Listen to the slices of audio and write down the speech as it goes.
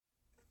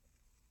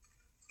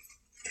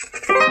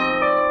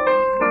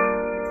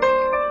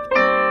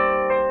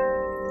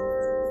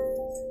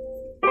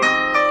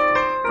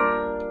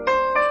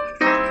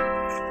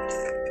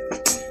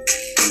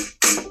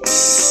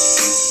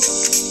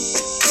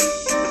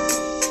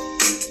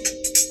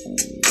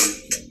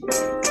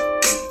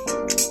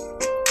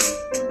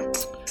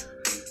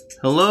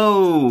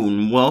Hello,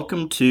 and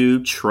welcome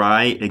to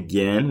Try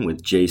Again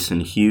with Jason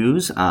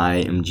Hughes. I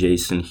am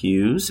Jason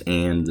Hughes,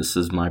 and this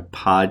is my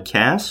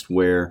podcast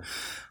where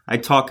I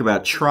talk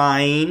about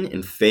trying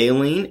and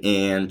failing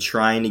and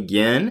trying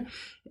again,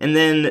 and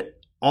then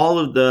all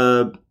of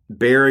the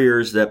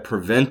barriers that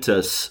prevent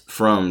us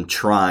from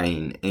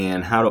trying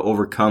and how to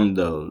overcome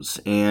those.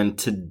 And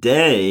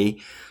today,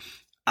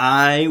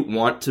 I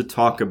want to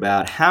talk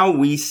about how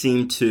we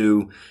seem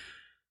to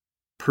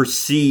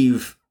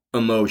perceive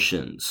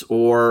emotions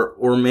or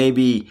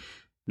maybe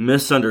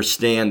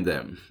misunderstand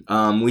them.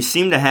 We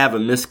seem to have a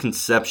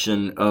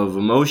misconception of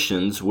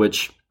emotions,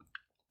 which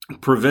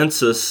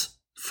prevents us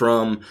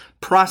from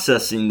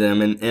processing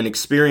them and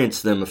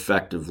experience them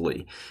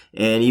effectively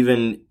and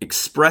even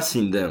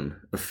expressing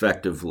them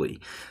effectively.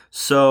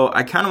 So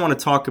I kind of want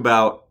to talk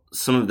about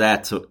some of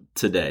that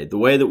today. The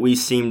way that we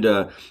seem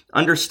to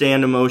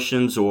understand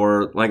emotions,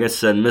 or like I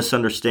said,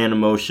 misunderstand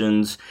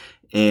emotions,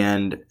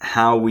 and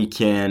how we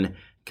can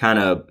kind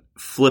of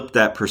flip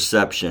that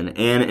perception.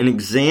 And an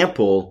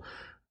example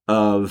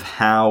of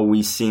how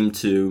we seem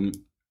to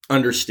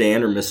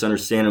understand or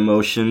misunderstand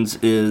emotions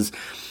is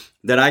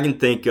that I can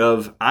think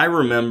of. I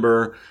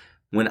remember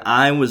when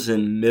I was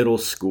in middle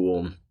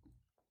school,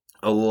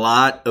 a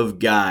lot of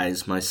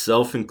guys,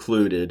 myself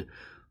included,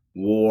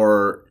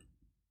 wore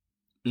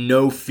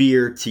no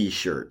fear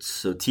t-shirts.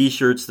 So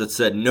t-shirts that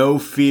said no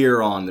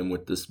fear on them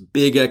with this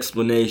big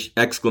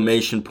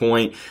exclamation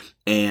point,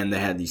 and they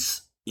had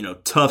these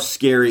tough,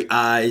 scary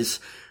eyes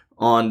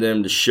on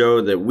them to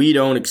show that we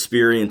don't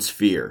experience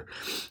fear.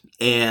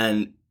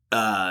 And,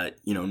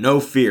 no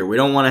fear. We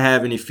don't want to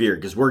have any fear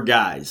because we're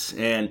guys.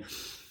 And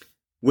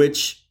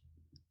which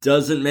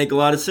doesn't make a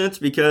lot of sense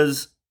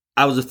because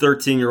I was a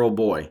 13-year-old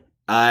boy.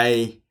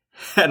 I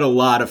had a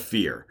lot of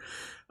fear.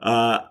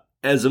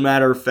 As a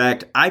matter of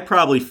fact, I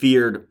probably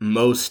feared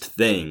most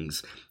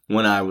things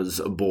when I was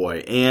a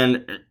boy.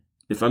 And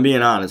if I'm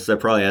being honest,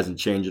 that probably hasn't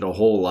changed a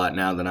whole lot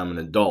now that I'm an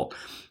adult.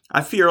 I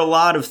fear a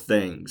lot of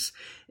things,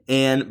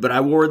 but I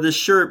wore this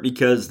shirt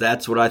because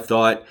that's what I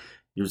thought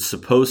it was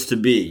supposed to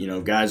be.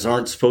 Guys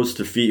aren't supposed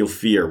to feel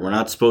fear. We're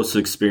not supposed to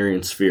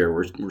experience fear.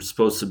 We're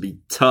supposed to be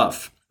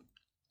tough.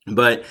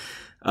 But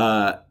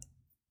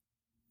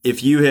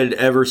if you had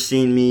ever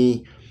seen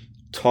me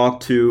talk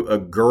to a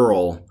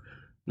girl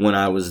when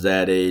I was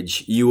that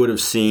age, you would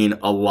have seen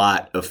a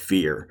lot of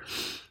fear.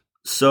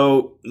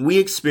 So we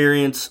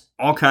experience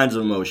all kinds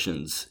of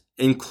emotions,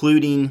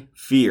 including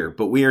fear,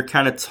 but we are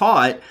kind of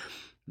taught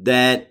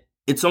that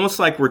it's almost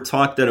like we're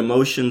taught that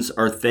emotions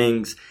are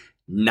things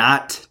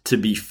not to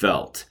be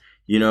felt.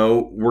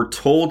 We're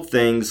told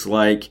things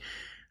like,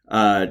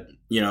 don't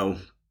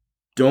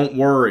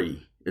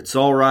worry, it's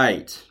all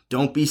right.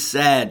 Don't be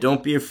sad.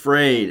 Don't be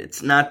afraid.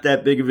 It's not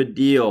that big of a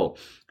deal.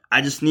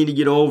 I just need to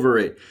get over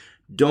it.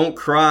 Don't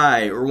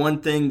cry. Or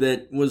one thing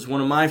that was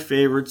one of my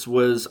favorites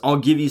was, I'll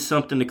give you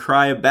something to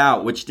cry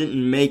about, which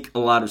didn't make a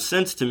lot of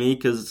sense to me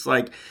because it's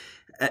like,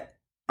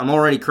 I'm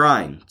already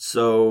crying.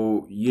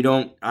 So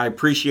I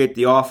appreciate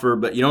the offer,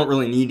 but you don't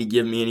really need to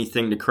give me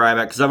anything to cry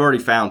about because I've already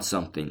found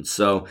something.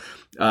 So,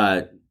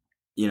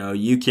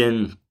 you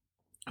can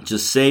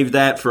just save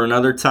that for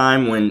another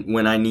time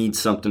when I need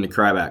something to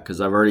cry about because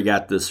I've already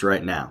got this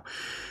right now.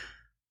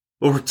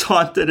 But we're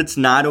taught that it's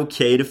not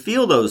okay to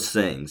feel those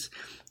things.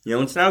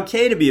 It's not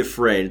okay to be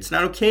afraid. It's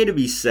not okay to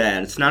be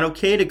sad. It's not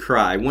okay to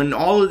cry when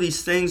all of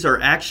these things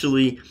are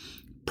actually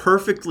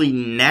perfectly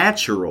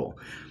natural.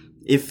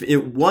 If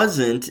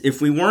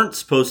we weren't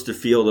supposed to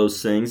feel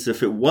those things,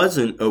 if it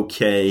wasn't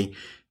okay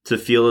to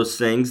feel those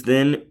things,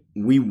 then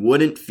we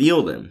wouldn't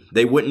feel them.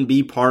 They wouldn't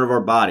be part of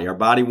our body. Our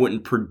body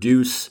wouldn't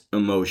produce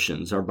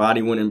emotions. Our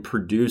body wouldn't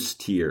produce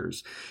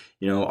tears.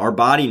 Our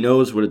body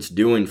knows what it's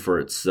doing for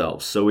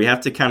itself. So we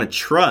have to kind of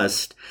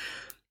trust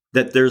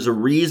that there's a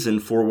reason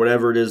for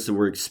whatever it is that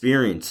we're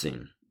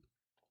experiencing.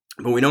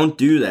 But we don't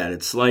do that.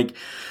 It's like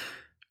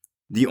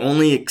the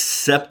only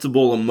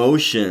acceptable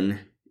emotion,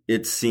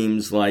 it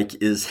seems like,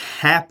 is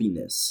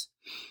happiness.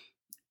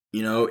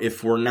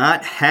 If we're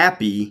not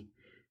happy,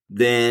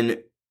 then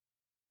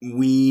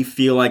we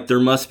feel like there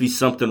must be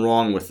something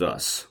wrong with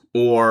us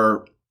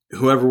or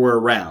whoever we're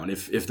around.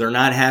 If they're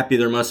not happy,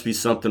 there must be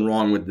something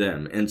wrong with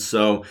them. And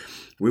so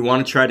we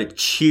want to try to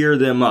cheer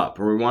them up,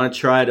 or we want to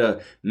try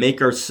to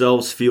make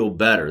ourselves feel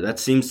better. That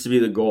seems to be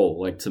the goal,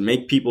 like to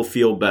make people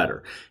feel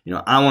better.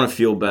 I want to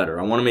feel better.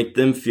 I want to make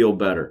them feel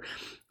better.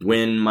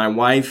 When my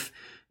wife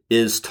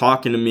is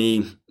talking to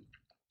me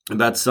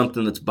about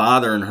something that's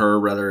bothering her,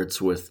 whether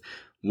it's with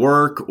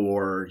work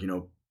or,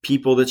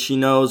 people that she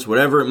knows,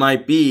 whatever it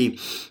might be,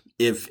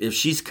 if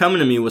she's coming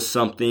to me with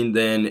something,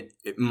 then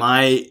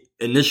my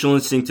initial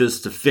instinct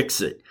is to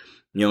fix it.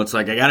 It's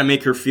like, I got to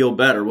make her feel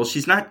better. Well,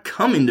 she's not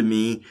coming to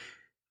me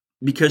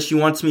because she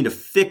wants me to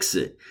fix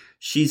it.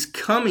 She's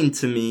coming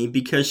to me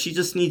because she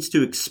just needs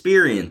to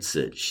experience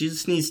it. She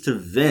just needs to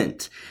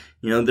vent.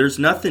 There's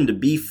nothing to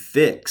be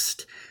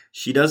fixed.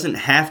 She doesn't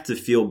have to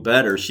feel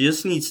better. She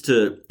just needs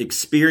to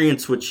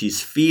experience what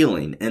she's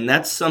feeling. And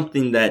that's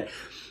something that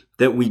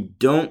we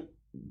don't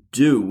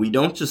do. We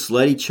don't just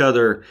let each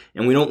other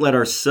and we don't let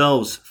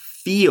ourselves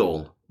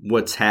feel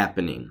what's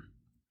happening.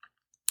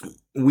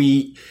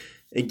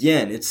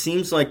 Again, it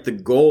seems like the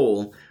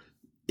goal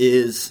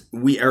is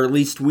or at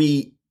least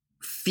we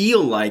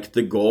feel like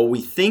the goal,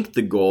 we think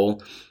the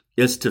goal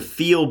is to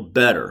feel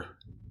better.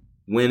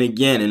 When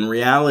again, in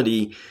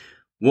reality,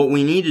 what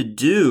we need to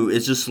do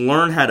is just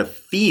learn how to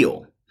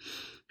feel.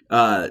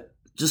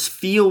 Just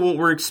feel what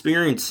we're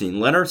experiencing.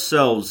 Let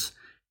ourselves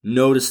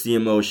notice the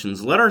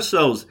emotions. Let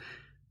ourselves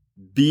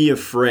be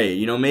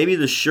afraid. Maybe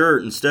the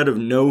shirt, instead of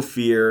no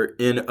fear,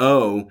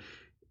 N-O,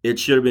 it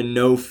should have been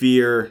no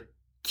fear,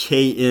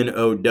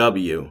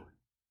 K-N-O-W.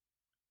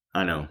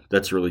 I know,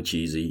 that's really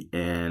cheesy,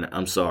 and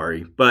I'm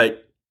sorry.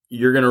 But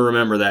you're going to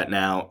remember that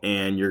now,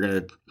 and you're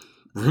going to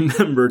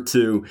remember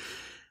to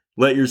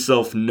let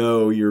yourself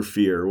know your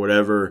fear,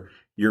 whatever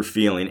you're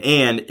feeling.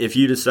 And if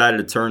you decided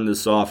to turn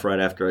this off right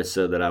after I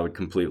said that, I would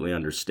completely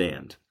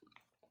understand.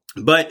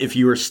 But if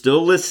you are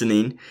still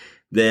listening,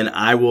 then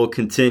I will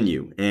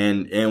continue,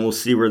 and we'll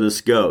see where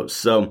this goes.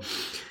 So,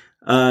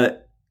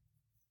 but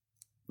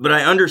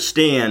I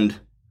understand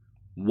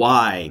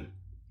why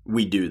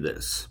we do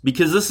this,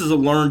 because this is a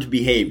learned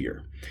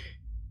behavior.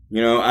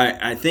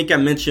 I think I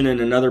mentioned in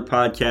another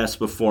podcast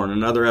before, in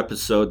another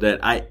episode, that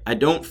I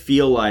don't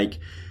feel like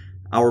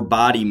our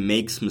body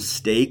makes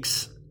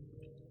mistakes.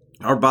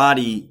 Our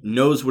body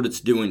knows what it's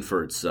doing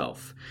for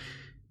itself.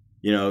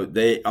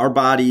 Our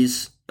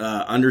bodies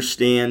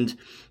understand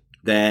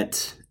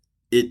that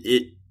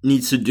it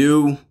needs to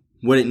do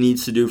what it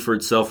needs to do for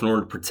itself in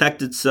order to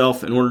protect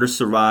itself, in order to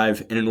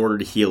survive, and in order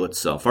to heal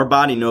itself. Our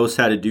body knows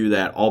how to do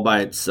that all by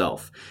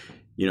itself.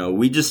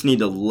 We just need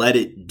to let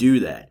it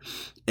do that.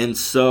 And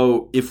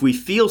so if we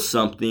feel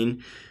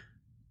something,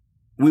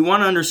 we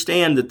want to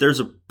understand that there's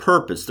a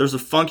purpose, there's a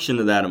function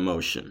to that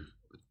emotion.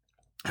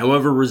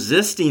 However,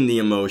 resisting the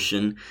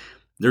emotion,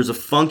 there's a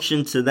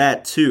function to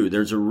that too.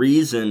 There's a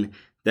reason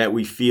that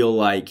we feel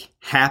like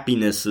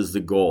happiness is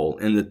the goal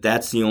and that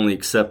that's the only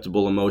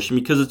acceptable emotion,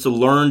 because it's a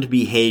learned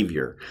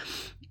behavior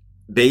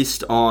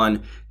based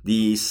on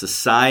the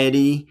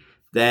society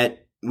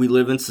that we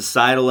live in,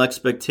 societal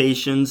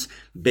expectations,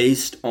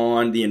 based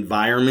on the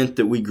environment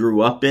that we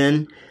grew up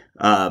in,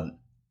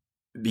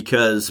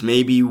 because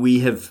maybe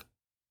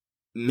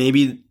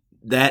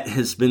that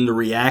has been the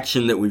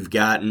reaction that we've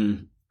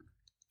gotten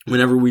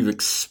whenever we've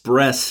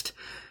expressed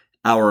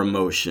our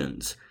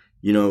emotions.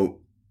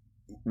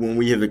 When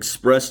we have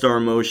expressed our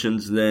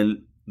emotions,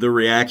 then the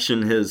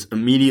reaction has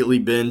immediately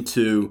been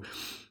to,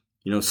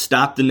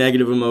 stop the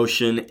negative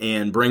emotion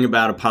and bring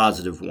about a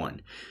positive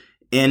one.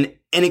 And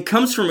it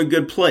comes from a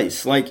good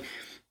place. Like,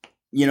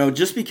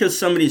 just because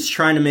somebody's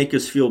trying to make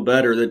us feel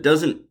better, that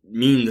doesn't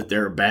mean that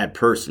they're a bad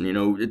person.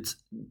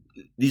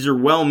 These are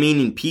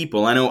well-meaning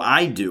people. I know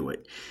I do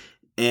it.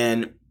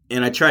 And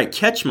I try to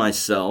catch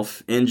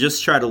myself and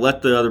just try to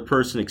let the other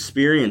person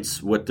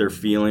experience what they're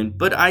feeling,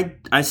 but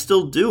I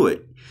still do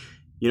it.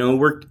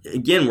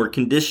 We're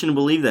conditioned to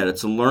believe that.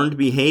 It's a learned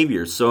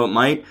behavior. So it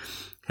might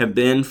have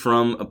been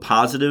from a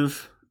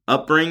positive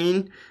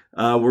upbringing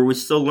where we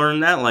still learn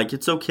that, like,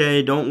 it's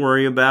okay, don't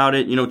worry about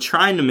it,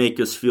 trying to make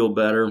us feel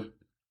better.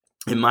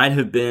 It might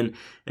have been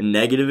a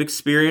negative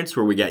experience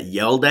where we got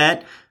yelled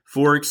at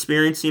for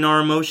experiencing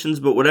our emotions,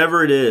 but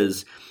whatever it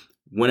is,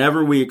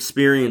 whenever we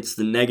experience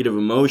the negative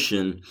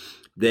emotion,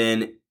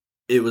 then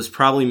it was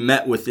probably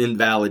met with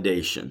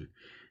invalidation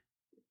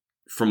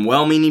from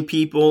well-meaning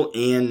people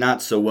and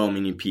not so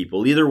well-meaning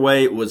people. Either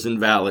way, it was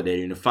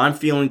invalidating. If I'm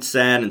feeling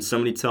sad and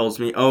somebody tells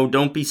me, oh,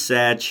 don't be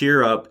sad,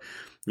 cheer up,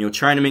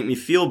 trying to make me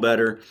feel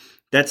better,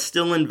 that's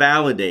still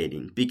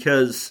invalidating,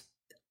 because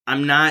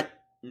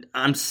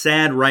I'm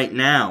sad right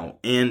now,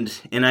 and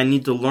I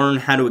need to learn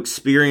how to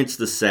experience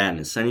the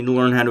sadness. I need to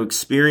learn how to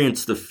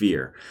experience the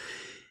fear.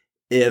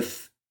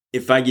 If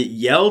I get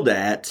yelled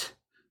at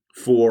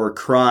for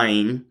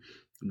crying,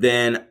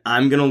 then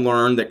I'm going to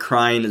learn that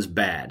crying is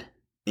bad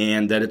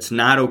and that it's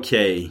not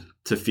okay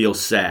to feel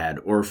sad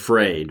or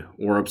afraid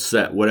or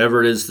upset.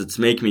 Whatever it is that's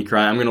making me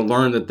cry, I'm going to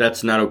learn that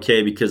that's not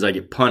okay because I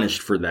get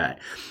punished for that.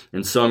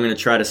 And so I'm going to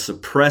try to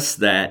suppress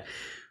that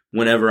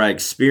whenever I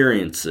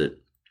experience it.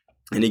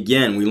 And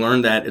again, we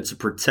learn that it's a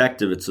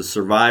protective, it's a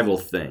survival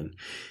thing.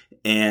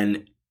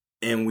 And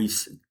we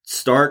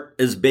start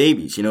as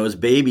babies. As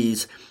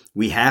babies,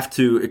 we have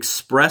to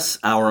express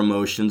our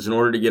emotions in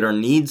order to get our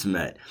needs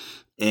met.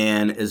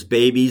 And as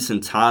babies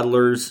and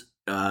toddlers,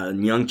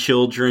 and young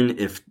children,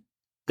 if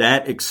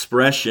that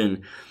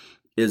expression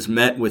is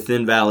met with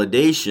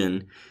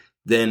invalidation,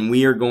 then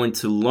we are going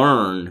to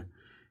learn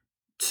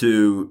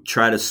to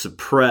try to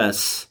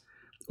suppress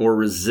or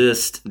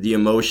resist the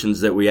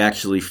emotions that we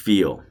actually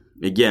feel.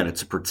 Again,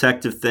 it's a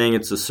protective thing.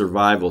 It's a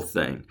survival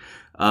thing.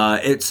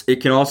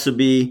 It can also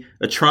be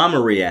a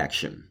trauma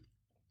reaction.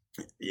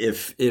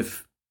 If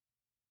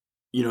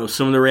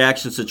some of the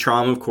reactions to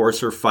trauma, of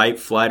course, are fight,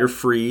 flight, or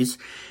freeze.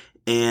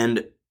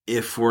 And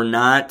if we're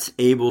not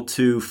able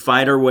to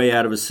fight our way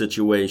out of a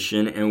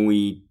situation and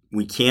we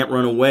can't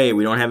run away,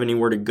 we don't have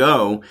anywhere to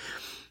go,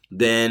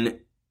 then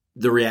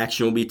the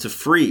reaction will be to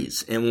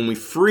freeze. And when we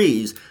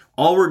freeze,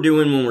 all we're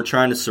doing when we're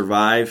trying to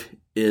survive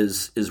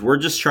is we're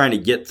just trying to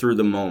get through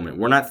the moment.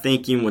 We're not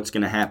thinking what's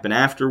going to happen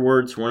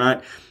afterwards. We're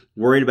not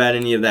worried about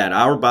any of that.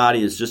 Our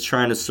body is just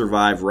trying to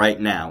survive right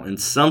now. And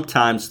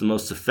sometimes the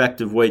most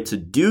effective way to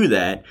do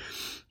that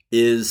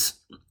is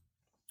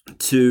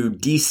to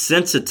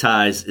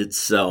desensitize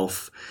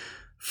itself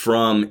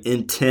from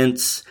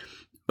intense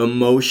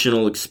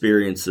emotional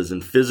experiences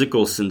and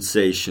physical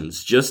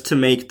sensations just to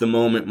make the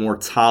moment more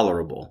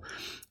tolerable.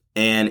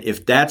 And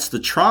if that's the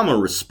trauma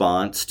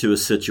response to a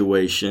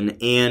situation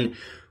and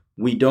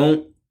we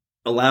don't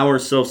allow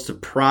ourselves to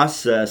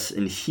process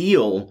and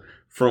heal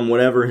from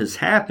whatever has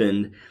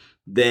happened,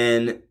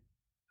 then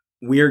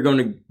we are going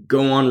to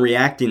go on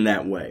reacting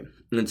that way.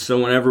 And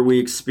so whenever we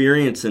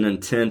experience an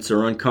intense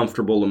or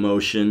uncomfortable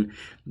emotion,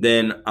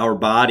 then our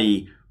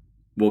body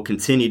will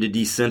continue to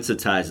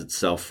desensitize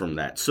itself from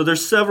that. So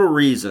there's several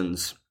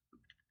reasons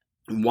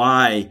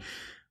why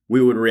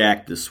we would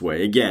react this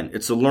way. Again,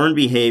 it's a learned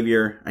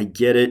behavior. I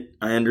get it.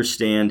 I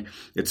understand.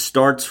 It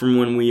starts from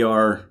when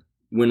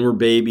we're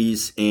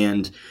babies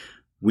and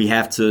we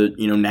have to,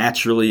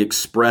 naturally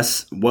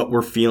express what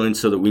we're feeling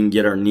so that we can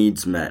get our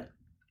needs met.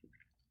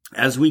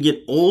 As we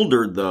get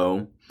older,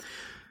 though,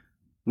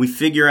 we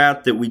figure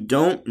out that we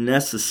don't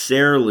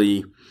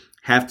necessarily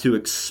have to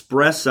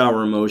express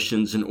our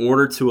emotions in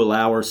order to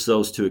allow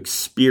ourselves to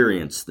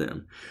experience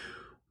them.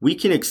 We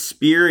can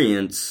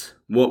experience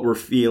what we're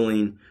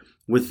feeling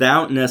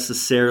without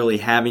necessarily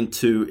having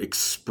to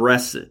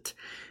express it.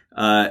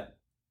 And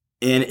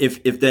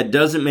if that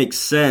doesn't make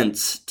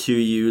sense to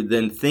you,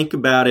 then think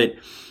about it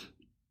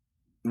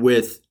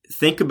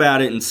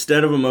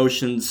instead of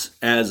emotions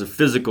as a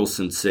physical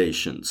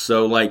sensation.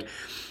 So like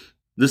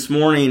this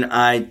morning,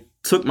 I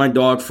took my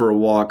dog for a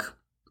walk.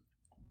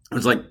 It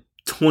was like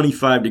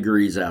 25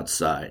 degrees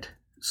outside.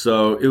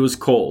 So it was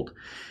cold.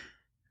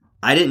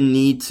 I didn't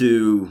need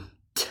to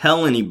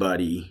tell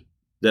anybody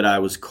that I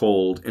was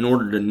cold in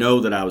order to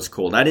know that I was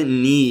cold. I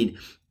didn't need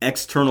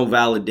external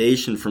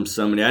validation from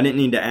somebody. I didn't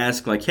need to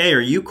ask like, hey,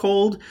 are you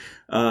cold?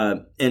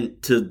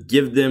 And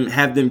to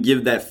have them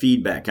give that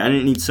feedback. I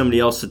didn't need somebody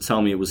else to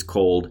tell me it was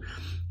cold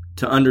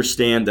to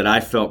understand that I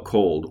felt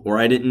cold, or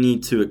I didn't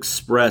need to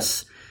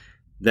express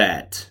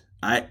that.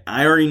 I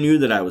already knew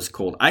that I was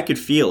cold. I could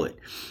feel it.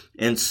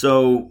 And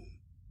so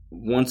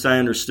once I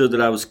understood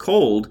that I was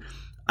cold,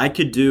 I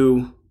could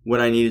do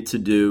what I needed to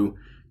do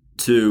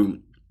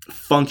to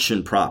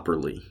function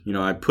properly.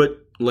 I put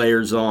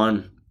layers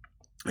on.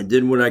 I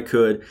did what I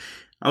could.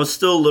 I was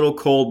still a little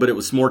cold, but it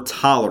was more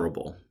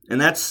tolerable.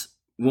 And that's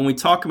when we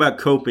talk about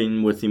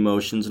coping with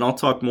emotions, and I'll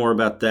talk more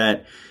about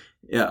that.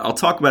 I'll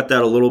talk about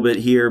that a little bit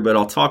here, but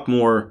I'll talk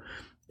more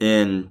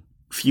in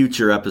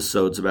future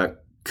episodes about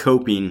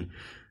coping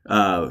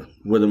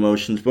with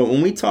emotions. But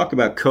when we talk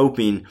about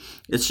coping,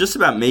 it's just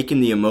about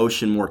making the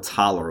emotion more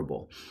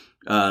tolerable.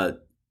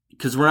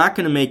 Because we're not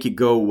going to make it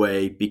go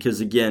away,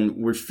 because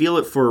again, we feel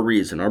it for a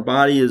reason. Our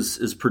body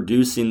is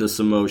producing this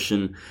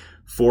emotion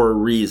for a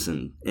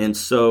reason. And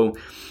so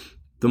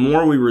the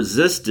more we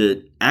resist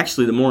it,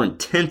 actually the more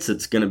intense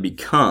it's going to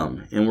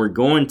become, and we're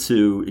going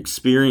to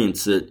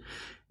experience it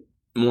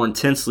more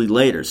intensely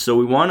later. So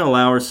we want to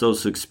allow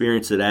ourselves to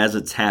experience it as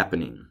it's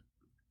happening.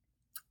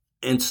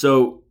 And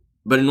so,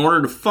 but in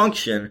order to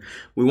function,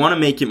 we want to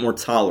make it more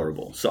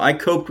tolerable. So I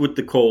coped with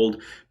the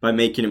cold by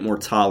making it more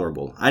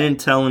tolerable. I didn't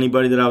tell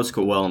anybody that I was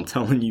cold. Well, I'm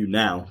telling you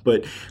now,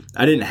 but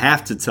I didn't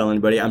have to tell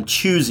anybody. I'm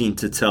choosing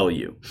to tell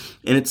you.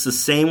 And it's the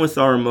same with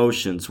our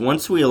emotions.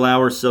 Once we allow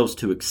ourselves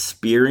to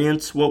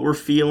experience what we're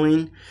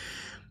feeling,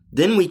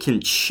 then we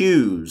can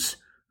choose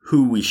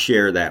who we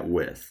share that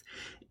with.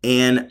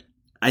 And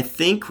I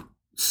think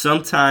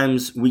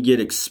sometimes we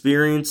get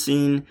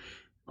experiencing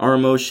our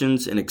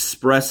emotions and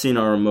expressing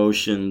our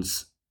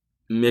emotions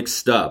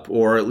mixed up,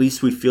 or at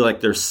least we feel like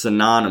they're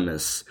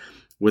synonymous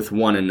with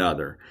one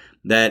another.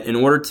 That in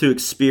order to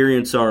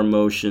experience our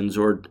emotions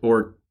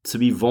or to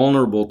be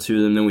vulnerable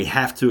to them, then we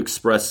have to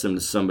express them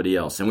to somebody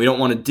else. And we don't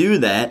want to do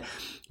that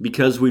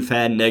because we've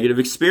had negative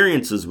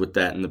experiences with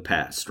that in the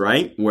past,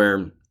 right?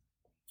 Where,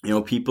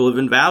 people have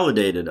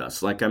invalidated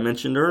us, like I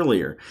mentioned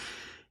earlier.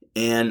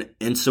 And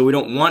so we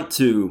don't want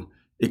to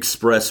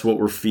express what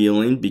we're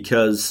feeling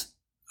because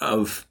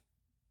of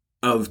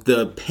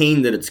the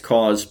pain that it's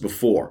caused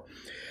before.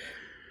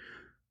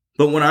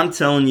 But what I'm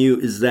telling you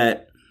is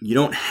that you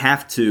don't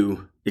have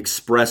to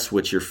express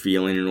what you're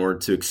feeling in order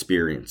to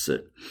experience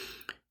it.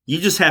 You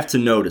just have to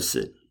notice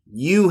it.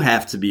 You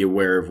have to be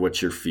aware of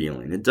what you're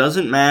feeling. It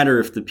doesn't matter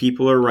if the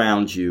people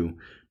around you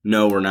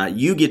know or not.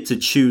 You get to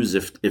choose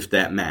if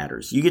that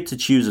matters. You get to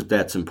choose if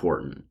that's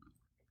important.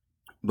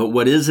 But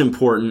what is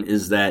important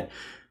is that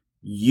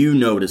you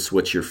notice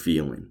what you're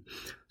feeling.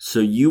 So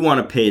you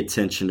want to pay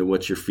attention to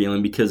what you're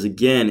feeling because,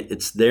 again,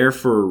 it's there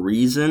for a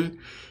reason,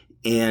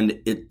 and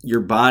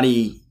your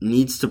body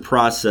needs to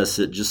process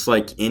it just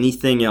like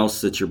anything else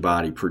that your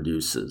body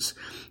produces.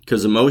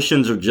 Because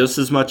emotions are just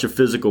as much a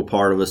physical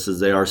part of us as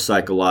they are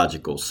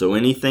psychological. So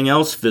anything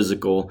else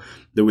physical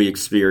that we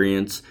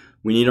experience,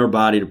 we need our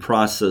body to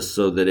process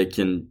so that it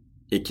can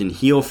it can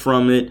heal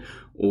from it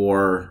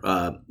or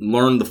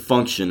learn the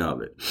function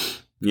of it.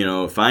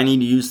 If I need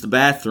to use the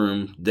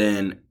bathroom,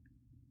 then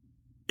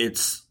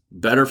it's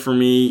better for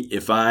me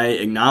if I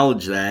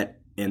acknowledge that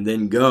and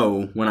then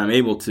go when I'm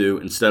able to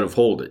instead of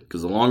hold it.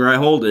 Because the longer I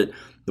hold it,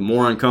 the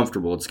more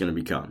uncomfortable it's going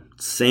to become.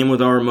 Same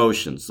with our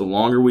emotions. The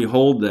longer we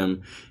hold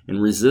them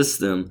and resist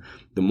them,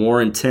 the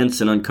more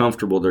intense and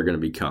uncomfortable they're going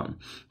to become.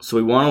 So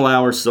we want to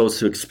allow ourselves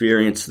to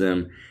experience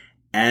them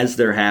as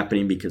they're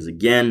happening because,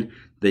 again,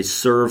 they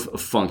serve a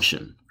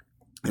function.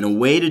 And a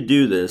way to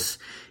do this,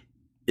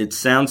 it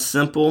sounds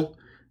simple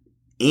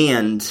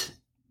and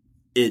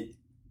it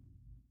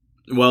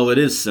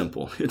is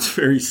simple. It's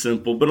very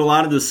simple, but a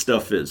lot of this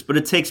stuff is. But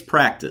it takes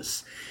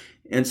practice.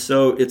 And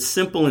so it's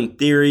simple in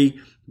theory,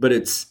 but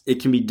it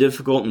can be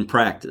difficult in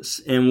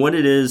practice. And what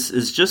it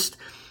is just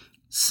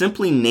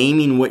simply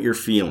naming what you're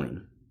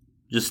feeling.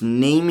 Just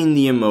naming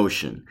the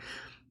emotion.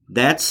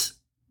 That's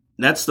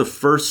the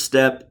first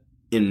step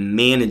in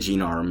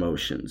managing our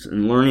emotions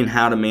and learning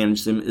how to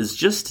manage them is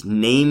just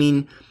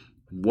naming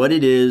what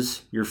it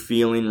is you're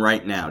feeling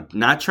right now.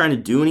 Not trying to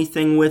do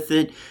anything with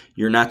it.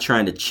 You're not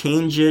trying to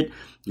change it.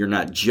 You're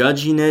not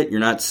judging it. You're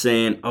not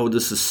saying, oh,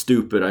 this is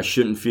stupid. I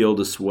shouldn't feel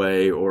this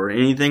way or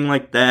anything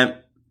like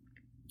that.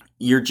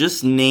 You're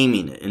just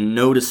naming it and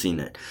noticing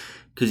it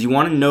because you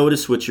want to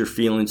notice what you're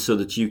feeling so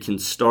that you can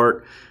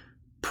start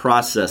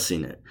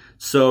processing it.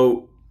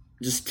 So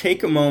just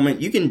take a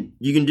moment. You can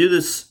do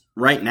this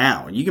right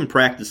now. You can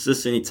practice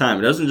this anytime.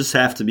 It doesn't just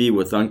have to be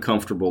with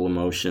uncomfortable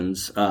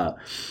emotions.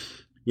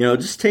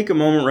 Just take a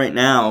moment right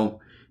now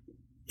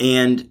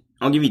and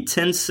I'll give you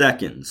 10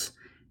 seconds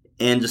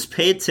and just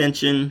pay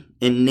attention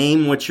and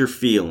name what you're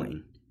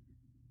feeling.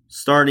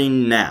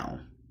 Starting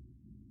now.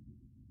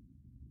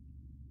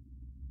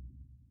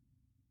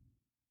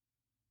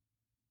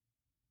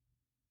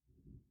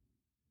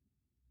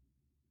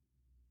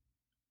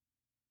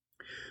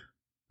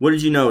 What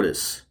did you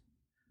notice?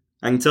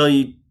 I can tell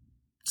you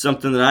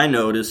something that I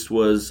noticed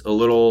was a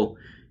little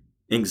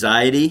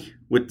anxiety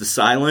with the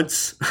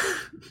silence.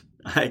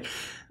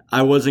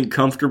 I wasn't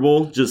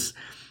comfortable just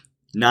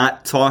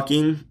not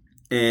talking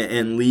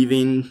and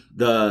leaving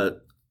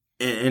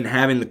and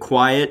having the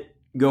quiet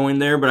going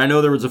there, but I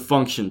know there was a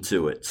function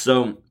to it.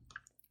 So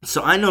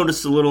I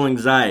noticed a little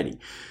anxiety.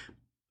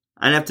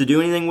 I didn't have to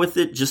do anything with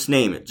it, just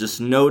name it.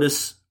 Just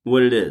notice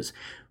what it is.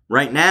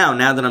 Right now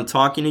that I'm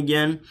talking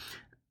again,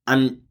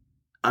 I'm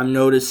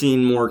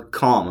noticing more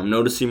calm. I'm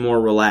noticing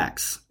more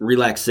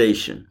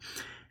relaxation.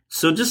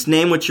 So just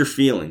name what you're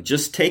feeling.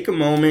 Just take a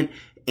moment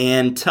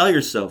and tell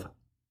yourself,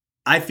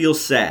 I feel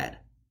sad.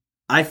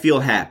 I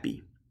feel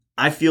happy.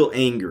 I feel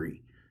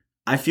angry.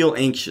 I feel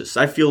anxious.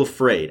 I feel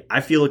afraid.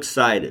 I feel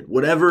excited.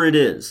 Whatever it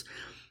is,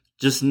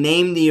 just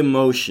name the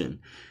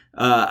emotion.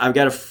 I've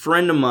got a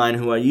friend of mine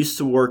who I used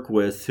to work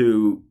with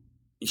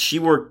she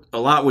worked a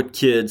lot with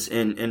kids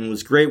and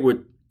was great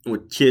with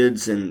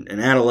kids and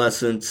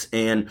adolescents.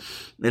 And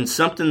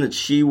something that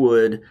she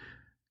would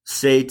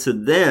say to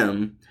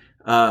them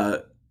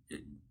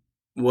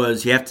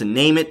was you have to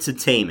name it to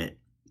tame it,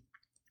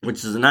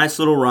 which is a nice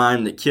little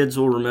rhyme that kids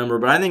will remember,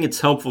 but I think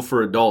it's helpful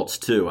for adults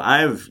too.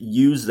 I've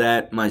used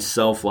that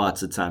myself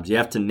lots of times. You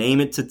have to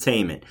name it to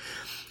tame it.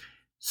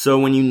 So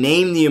when you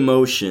name the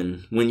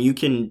emotion, when you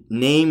can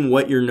name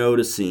what you're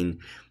noticing,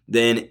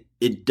 then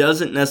it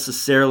doesn't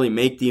necessarily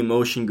make the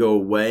emotion go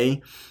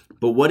away,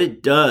 but what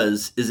it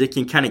does is it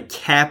can kind of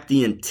cap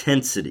the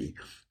intensity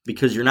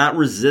because you're not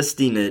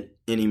resisting it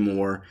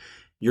anymore.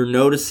 You're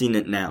noticing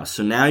it now.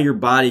 So now your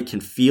body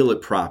can feel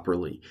it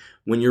properly.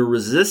 When you're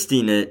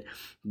resisting it,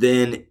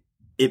 then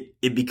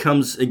it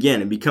becomes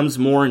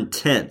more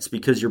intense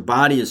because your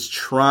body is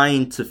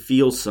trying to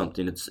feel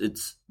something.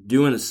 It's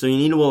doing it. So you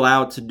need to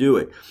allow it to do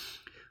it.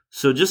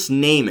 So just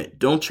name it.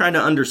 Don't try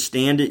to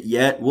understand it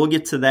yet. We'll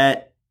get to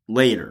that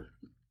later.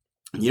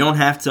 You don't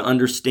have to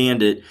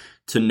understand it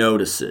to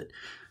notice it.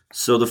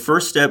 So the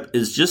first step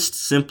is just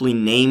simply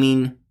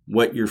naming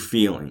what you're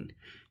feeling.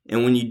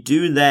 And when you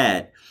do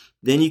that,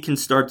 then you can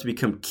start to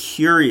become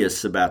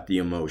curious about the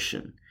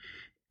emotion.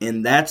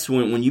 And that's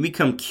when you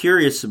become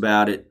curious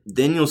about it,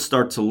 then you'll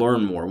start to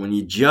learn more. When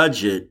you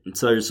judge it and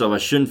tell yourself, I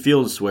shouldn't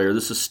feel this way or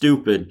this is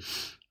stupid,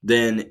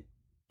 then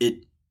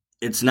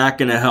it's not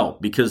going to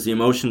help because the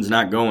emotion's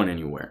not going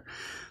anywhere.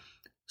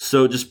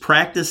 So just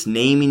practice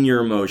naming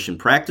your emotion.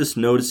 Practice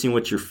noticing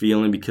what you're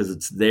feeling because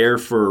it's there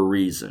for a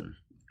reason.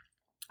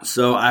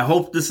 So I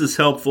hope this is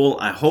helpful.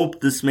 I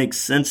hope this makes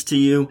sense to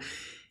you.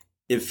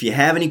 If you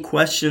have any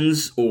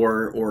questions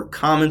or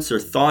comments or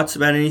thoughts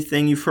about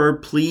anything you've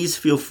heard, please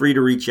feel free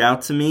to reach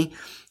out to me.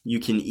 You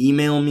can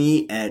email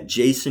me at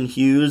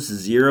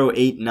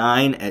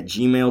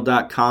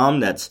jasonhughes089@gmail.com.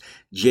 That's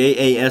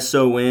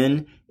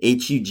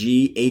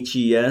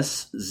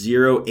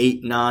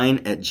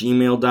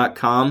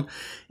JASONHUGHES089@gmail.com.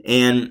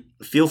 And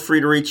feel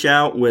free to reach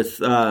out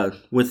with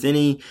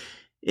any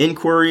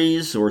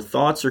inquiries or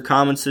thoughts or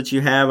comments that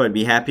you have. I'd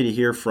be happy to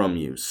hear from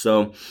you.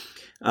 So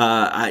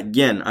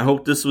again, I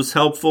hope this was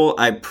helpful.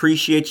 I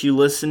appreciate you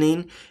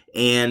listening.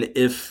 And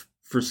if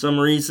for some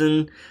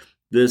reason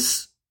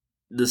this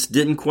this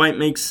didn't quite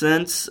make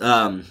sense,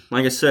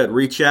 like I said,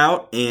 reach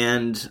out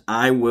and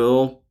I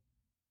will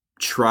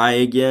try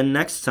again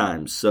next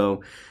time.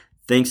 So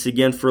thanks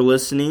again for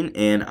listening,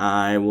 and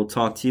I will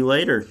talk to you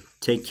later.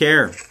 Take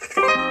care.